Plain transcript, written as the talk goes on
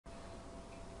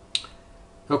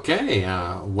Okay,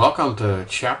 welcome to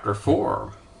Chapter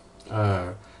 4.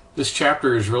 This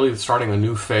chapter is really starting a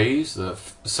new phase, the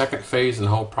second phase in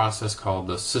the whole process called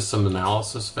the system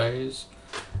analysis phase.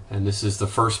 And this is the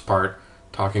first part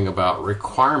talking about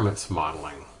requirements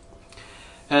modeling.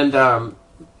 And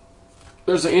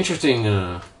there's an interesting,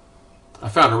 I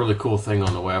found a really cool thing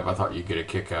on the web I thought you'd get a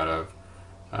kick out of,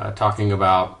 talking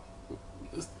about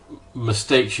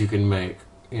mistakes you can make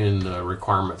in the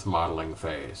requirements modeling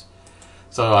phase.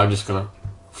 So I'm just going to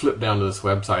flip down to this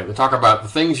website. They talk about the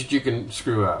things that you can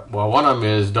screw up. Well, one of them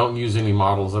is don't use any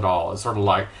models at all. It's sort of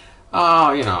like,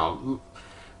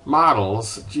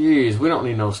 models, geez, we don't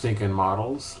need no stinking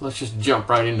models. Let's just jump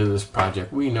right into this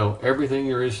project. We know everything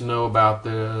there is to know about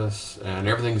this, and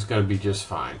everything's going to be just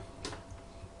fine.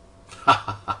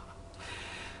 The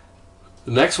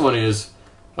next one is,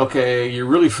 okay, you're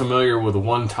really familiar with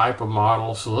one type of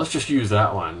model, so let's just use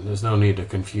that one. There's no need to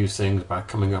confuse things by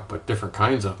coming up with different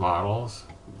kinds of models.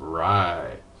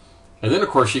 Right. And then, of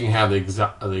course, you can have the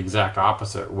exact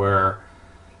opposite, where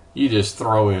you just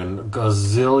throw in a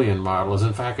gazillion models.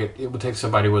 In fact, it would take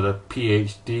somebody with a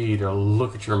PhD to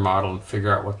look at your model and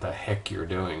figure out what the heck you're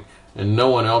doing. And no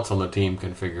one else on the team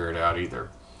can figure it out either.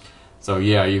 So,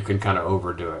 yeah, you can kind of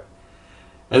overdo it.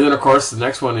 And then, of course, the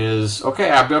next one is, okay,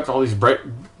 I built all these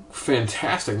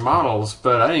fantastic models,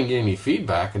 but I didn't get any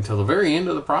feedback until the very end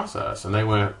of the process. And they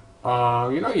went,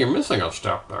 you're missing a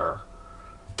step there.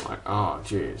 I'm like, oh,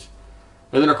 geez.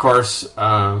 And then, of course,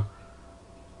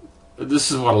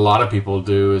 this is what a lot of people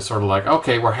do, is sort of like,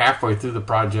 okay, we're halfway through the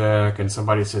project, and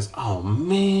somebody says, oh,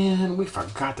 man, we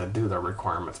forgot to do the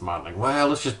requirements modeling. Well,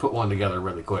 let's just put one together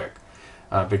really quick,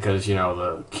 because,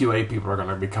 the QA people are going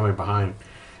to be coming behind,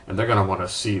 and they're going to want to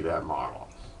see that model.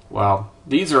 Well,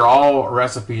 these are all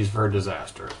recipes for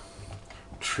disaster.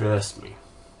 Trust me.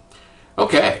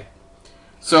 Okay.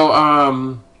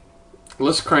 So,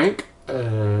 let's crank.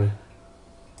 So,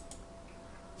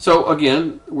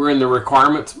 again, we're in the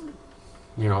requirements,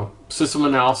 system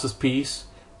analysis piece,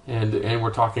 and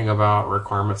we're talking about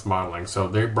requirements modeling. So,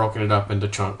 they've broken it up into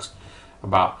chunks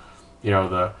about,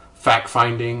 the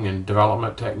fact-finding and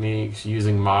development techniques,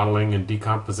 using modeling and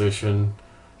decomposition,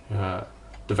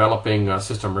 developing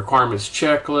system requirements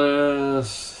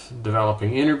checklists,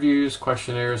 developing interviews,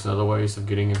 questionnaires, and other ways of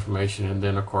getting information, and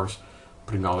then, of course,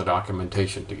 putting all the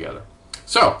documentation together.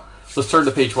 So, let's turn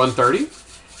to page 130,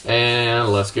 and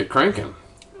let's get cranking.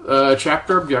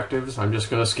 Chapter objectives, I'm just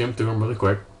going to skim through them really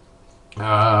quick.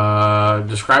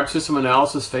 Describe system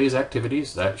analysis phase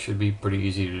activities, that should be pretty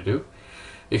easy to do.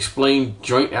 Explain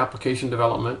joint application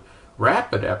development,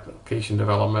 rapid application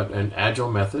development, and agile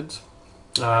methods.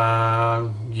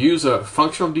 Use a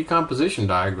functional decomposition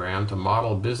diagram to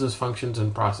model business functions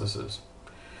and processes.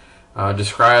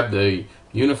 Describe the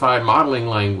unified modeling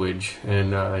language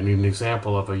and an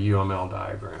example of a UML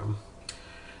diagram.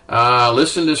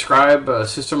 List and describe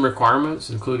system requirements,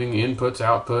 including inputs,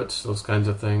 outputs, those kinds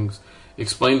of things.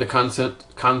 Explain the concept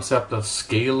of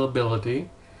scalability.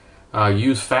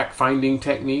 Use fact-finding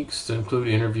techniques to include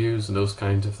interviews and those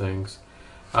kinds of things.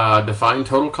 Define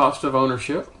total cost of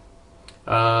ownership.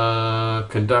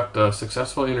 Conduct a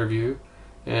successful interview,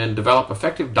 and develop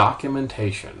effective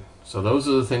documentation. So those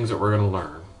are the things that we're going to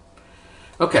learn.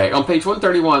 Okay, on page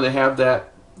 131 they have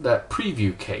that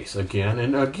preview case again,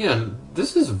 and again,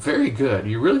 this is very good.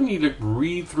 You really need to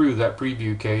read through that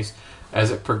preview case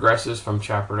as it progresses from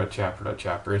chapter to chapter to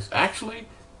chapter. It's actually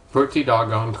pretty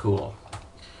doggone cool.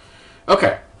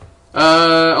 Okay,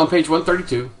 on page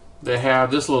 132 they have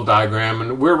this little diagram,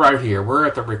 and we're right here. We're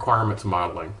at the requirements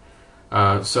modeling.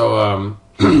 So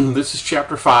this is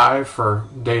chapter 5 for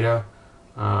data,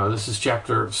 this is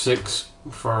chapter 6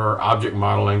 for object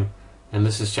modeling, and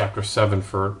this is chapter 7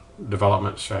 for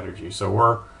development strategy. So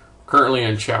we're currently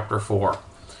in chapter 4.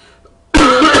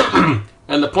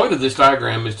 And the point of this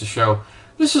diagram is to show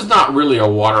this is not really a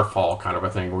waterfall kind of a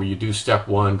thing where you do step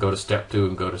 1, go to step 2,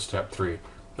 and go to step 3.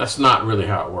 That's not really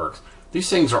how it works. These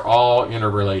things are all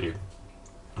interrelated.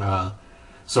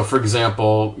 So, for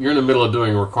example, you're in the middle of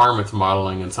doing requirements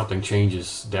modeling and something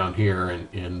changes down here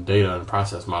in data and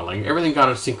process modeling. Everything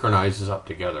kind of synchronizes up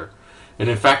together. And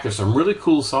in fact, there's some really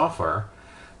cool software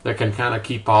that can kind of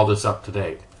keep all this up to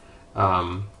date.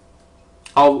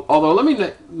 Although, let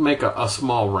me make a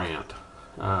small rant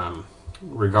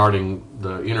regarding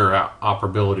the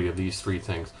interoperability of these three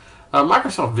things.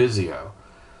 Microsoft Visio,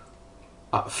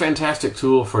 a fantastic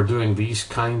tool for doing these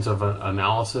kinds of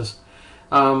analysis.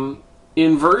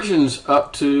 In versions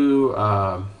up to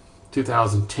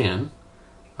 2010,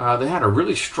 they had a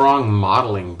really strong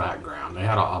modeling background. They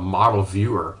had a model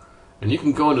viewer, And you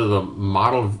can go into the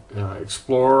Model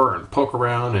Explorer and poke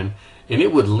around, and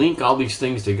it would link all these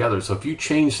things together. So if you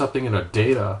change something in a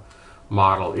data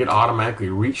model, it automatically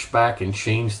reached back and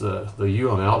changed the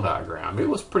UML diagram. It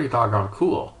was pretty doggone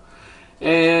cool.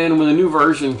 And when the new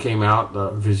version came out,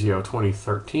 the Visio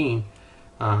 2013,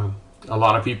 a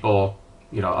lot of people,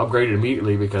 upgraded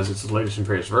immediately because it's the latest and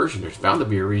greatest version. There's bound to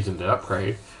be a reason to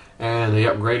upgrade. And they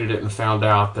upgraded it and found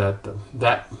out that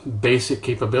that basic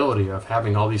capability of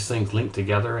having all these things linked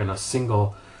together in a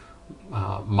single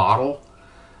model,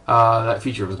 that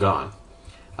feature was gone.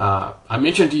 I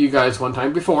mentioned to you guys one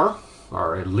time before,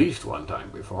 or at least one time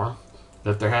before,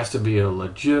 that there has to be a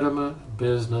legitimate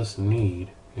business need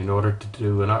in order to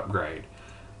do an upgrade.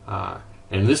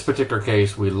 In this particular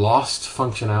case, we lost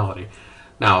functionality.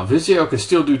 Now, Visio can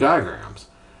still do diagrams,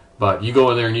 but you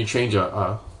go in there and you change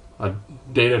a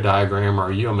data diagram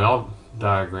or a UML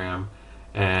diagram,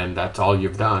 and that's all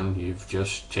you've done. You've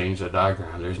just changed the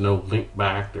diagram. There's no link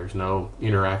back. There's no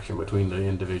interaction between the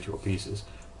individual pieces.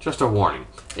 Just a warning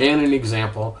and an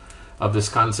example of this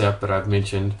concept that I've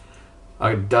mentioned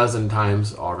a dozen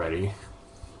times already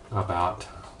about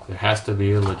there has to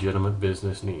be a legitimate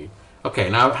business need.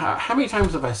 Okay, now how many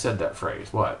times have I said that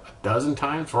phrase? What, a dozen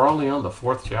times? We're only on the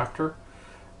 4th chapter.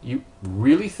 You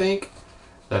really think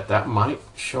that might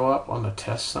show up on the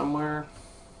test somewhere?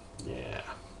 Yeah.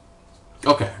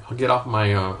 Okay, I'll get off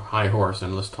my high horse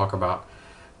and let's talk about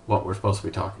what we're supposed to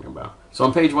be talking about. So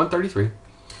on page 133,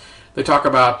 they talk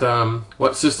about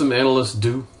what system analysts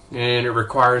do, and it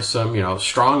requires some,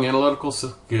 strong analytical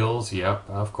skills. Yep,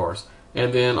 of course,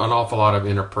 and then an awful lot of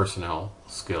interpersonal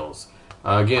skills.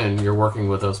 Again, you're working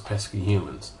with those pesky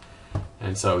humans,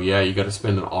 and so yeah, you got to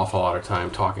spend an awful lot of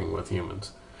time talking with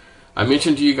humans. I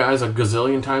mentioned to you guys a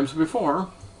gazillion times before,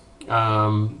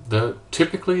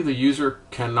 typically the user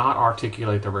cannot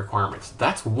articulate the requirements.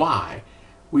 That's why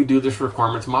we do this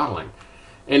requirements modeling.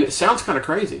 And it sounds kind of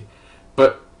crazy,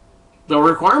 but the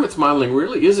requirements modeling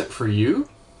really isn't for you,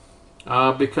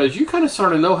 because you kind of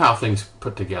sort of know how things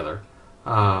put together.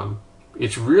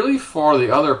 It's really for the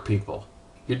other people.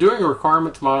 You're doing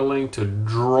requirements modeling to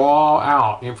draw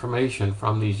out information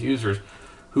from these users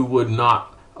who would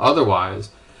not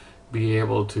otherwise be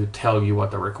able to tell you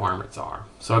what the requirements are.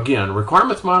 So again,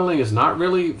 requirements modeling is not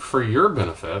really for your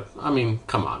benefit. I mean,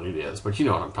 come on, it is, but you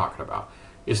know what I'm talking about.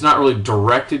 It's not really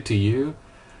directed to you.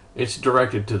 It's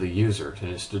directed to the users,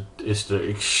 and it's to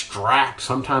extract,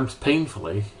 sometimes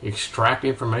painfully, extract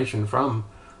information from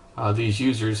these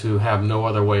users who have no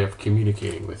other way of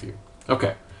communicating with you.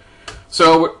 Okay,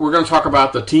 so we're going to talk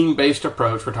about the team-based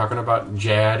approach. We're talking about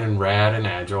JAD and RAD and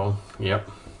Agile. Yep.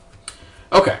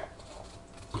 Okay.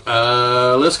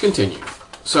 Let's continue.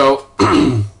 So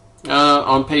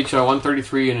on page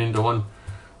 133 and into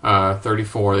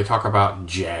 134, they talk about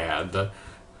JAD, the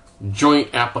Joint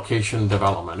Application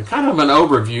Development. And kind of an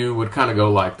overview would kind of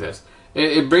go like this.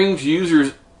 It brings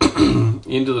users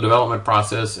into the development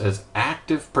process as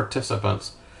active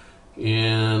participants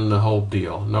in the whole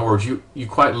deal. In other words, you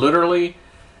quite literally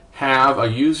have a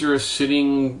user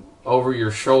sitting over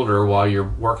your shoulder while you're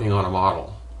working on a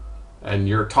model, and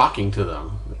you're talking to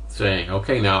them, saying,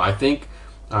 okay, now I think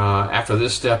after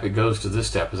this step it goes to this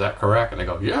step. Is that correct? And they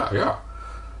go, yeah.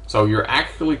 So you're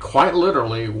actually quite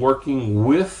literally working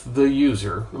with the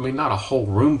user. I mean, not a whole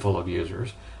room full of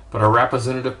users, but a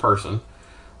representative person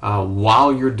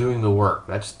while you're doing the work.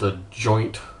 That's the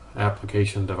joint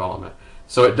application development.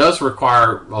 So it does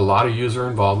require a lot of user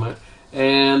involvement,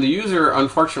 and the user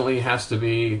unfortunately has to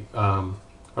be a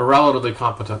relatively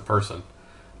competent person.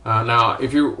 Now,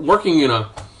 if you're working in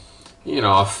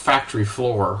a factory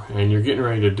floor and you're getting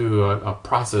ready to do a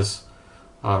process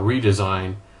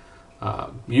redesign,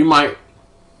 you might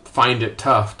find it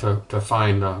tough to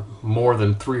find more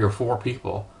than 3 or 4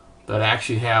 people that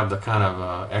actually have the kind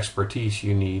of expertise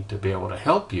you need to be able to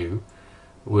help you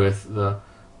with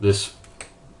this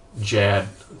JAD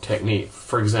technique.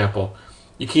 For example,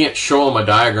 you can't show them a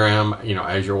diagram,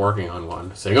 as you're working on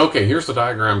one, saying, okay, here's the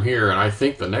diagram here, and I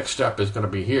think the next step is going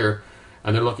to be here,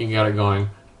 and they're looking at it going,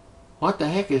 what the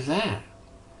heck is that?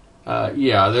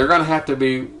 Yeah, they're going to have to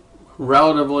be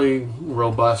relatively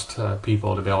robust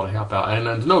people to be able to help out, and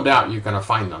there's no doubt you're going to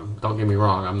find them. Don't get me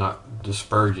wrong, I'm not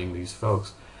disparaging these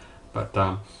folks, but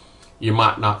you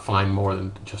might not find more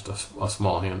than just a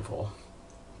small handful.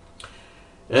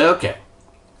 Okay.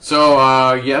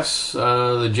 So, yes,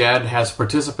 the JAD has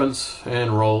participants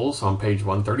and roles. On page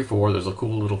 134, there's a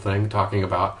cool little thing talking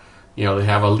about, they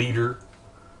have a leader,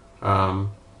 and,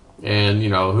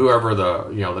 whoever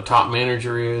the top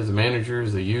manager is, the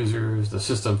managers, the users, the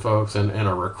system folks, and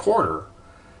a recorder.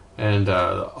 And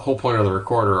the whole point of the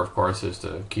recorder, of course, is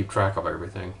to keep track of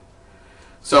everything.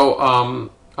 So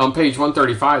on page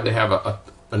 135, they have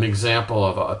an example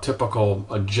of a typical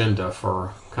agenda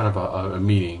for kind of a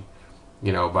meeting,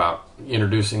 you know, about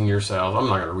introducing yourselves. I'm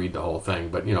not going to read the whole thing,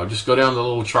 but, you know, just go down the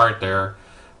little chart there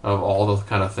of all the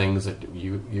kind of things that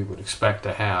you would expect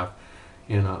to have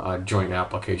in a joint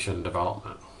application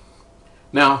development.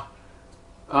 Now,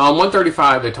 on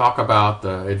 135, they talk about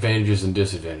the advantages and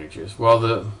disadvantages. Well,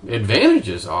 the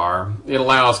advantages are it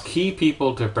allows key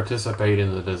people to participate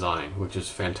in the design, which is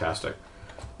fantastic.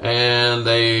 And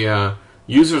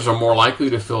users are more likely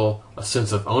to feel a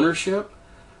sense of ownership.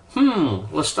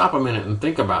 Let's stop a minute and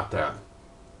think about that.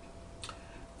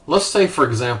 Let's say, for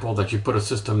example, that you put a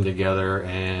system together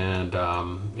and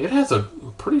it has a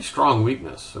pretty strong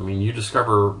weakness. I mean, you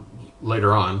discover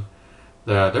later on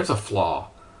that there's a flaw.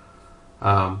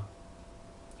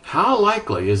 How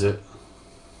likely is it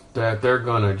that they're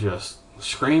going to just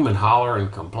scream and holler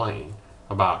and complain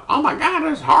about, oh my God,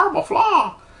 there's a horrible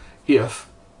flaw, if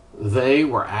they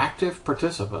were active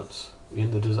participants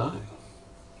in the design?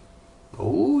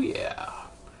 Oh yeah.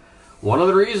 One of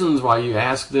the reasons why you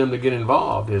ask them to get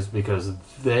involved is because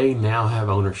they now have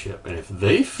ownership. And if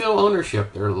they feel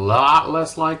ownership, they're a lot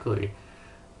less likely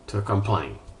to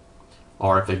complain.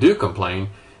 Or if they do complain,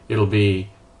 it'll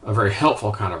be a very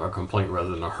helpful kind of a complaint rather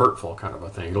than a hurtful kind of a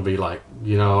thing. It'll be like,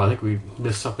 you know, I think we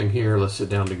missed something here. Let's sit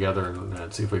down together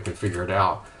and see if we can figure it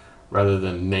out, rather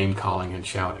than name calling and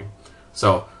shouting.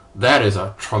 So that is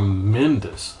a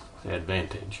tremendous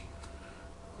advantage.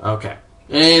 Okay.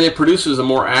 And it produces a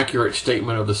more accurate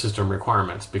statement of the system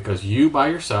requirements, because you by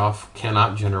yourself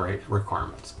cannot generate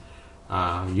requirements.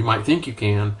 You might think you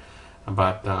can,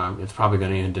 but it's probably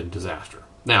going to end in disaster.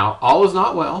 Now, all is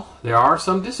not well. There are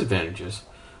some disadvantages.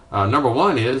 Number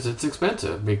one is it's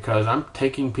expensive, because I'm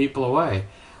taking people away.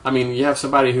 I mean, you have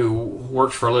somebody who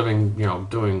works for a living, you know,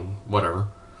 doing whatever.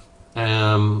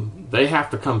 They have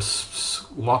to come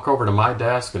walk over to my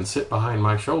desk and sit behind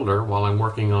my shoulder while I'm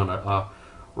working on a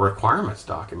requirements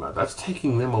document. That's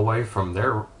taking them away from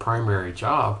their primary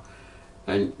job.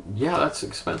 And yeah, that's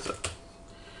expensive.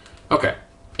 Okay.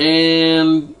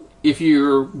 And if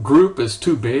your group is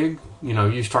too big, you know,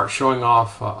 you start showing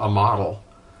off a model.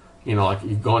 You know, like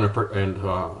you go into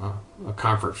a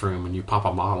conference room and you pop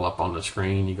a model up on the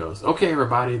screen. You goes, okay,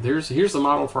 everybody, here's the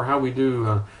model for how we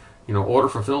do, you know, order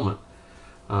fulfillment.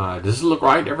 Does it look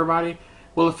right, everybody?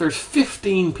 Well, if there's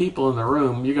 15 people in the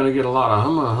room, you're going to get a lot of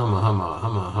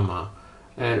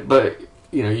humma. But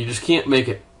you know, you just can't make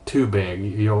it too big.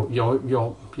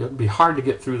 You'll be hard to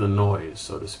get through the noise,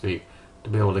 so to speak, to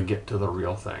be able to get to the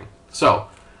real thing. So,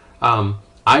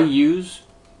 I use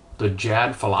the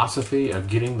JAD philosophy of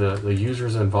getting the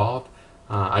users involved.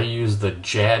 I use the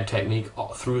JAD technique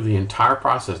through the entire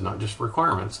process, not just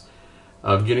requirements,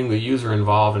 of getting the user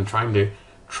involved and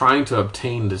trying to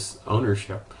obtain this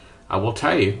ownership. I will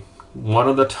tell you, one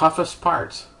of the toughest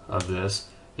parts of this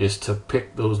is to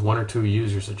pick those one or two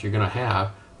users that you're going to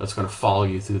have that's going to follow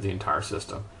you through the entire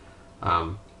system.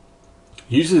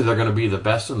 Usually they're going to be the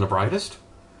best and the brightest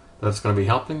that's going to be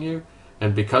helping you.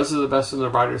 And because of the best and the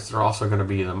brightest, they're also going to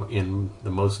be in the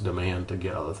most demand to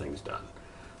get other things done.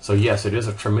 So yes, it is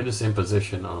a tremendous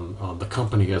imposition on the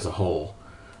company as a whole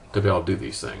to be able to do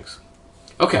these things.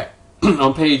 Okay,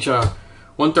 on page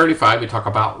 135, we talk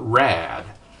about RAD.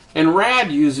 And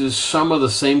RAD uses some of the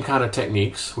same kind of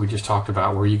techniques we just talked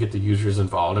about, where you get the users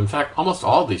involved. In fact, almost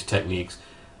all of these techniques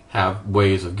have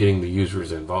ways of getting the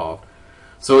users involved.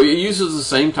 So it uses the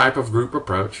same type of group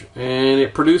approach, and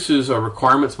it produces a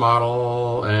requirements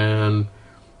model, and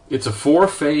it's a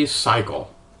 4-phase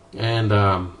cycle. And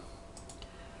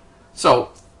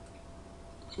so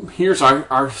here's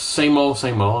our same old.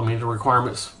 I mean, the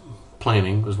requirements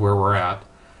planning is where we're at.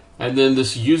 And then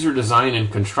this user design and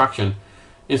construction,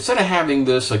 instead of having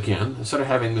this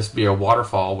be a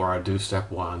waterfall where I do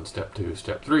step 1, step 2,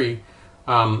 step 3,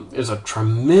 is a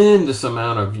tremendous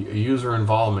amount of user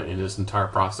involvement in this entire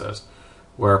process,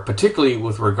 where particularly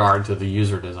with regard to the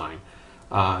user design.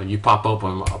 You pop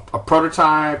open a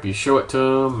prototype, you show it to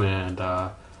them,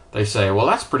 and they say, well,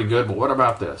 that's pretty good, but what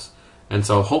about this? And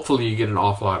so hopefully you get an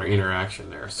awful lot of interaction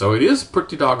there. So it is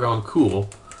pretty doggone cool,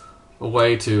 a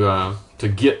way to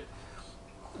get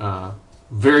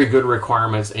very good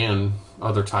requirements and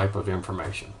other type of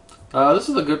information. This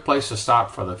is a good place to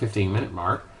stop for the 15-minute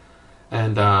mark,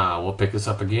 and we'll pick this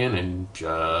up again in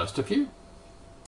just a few.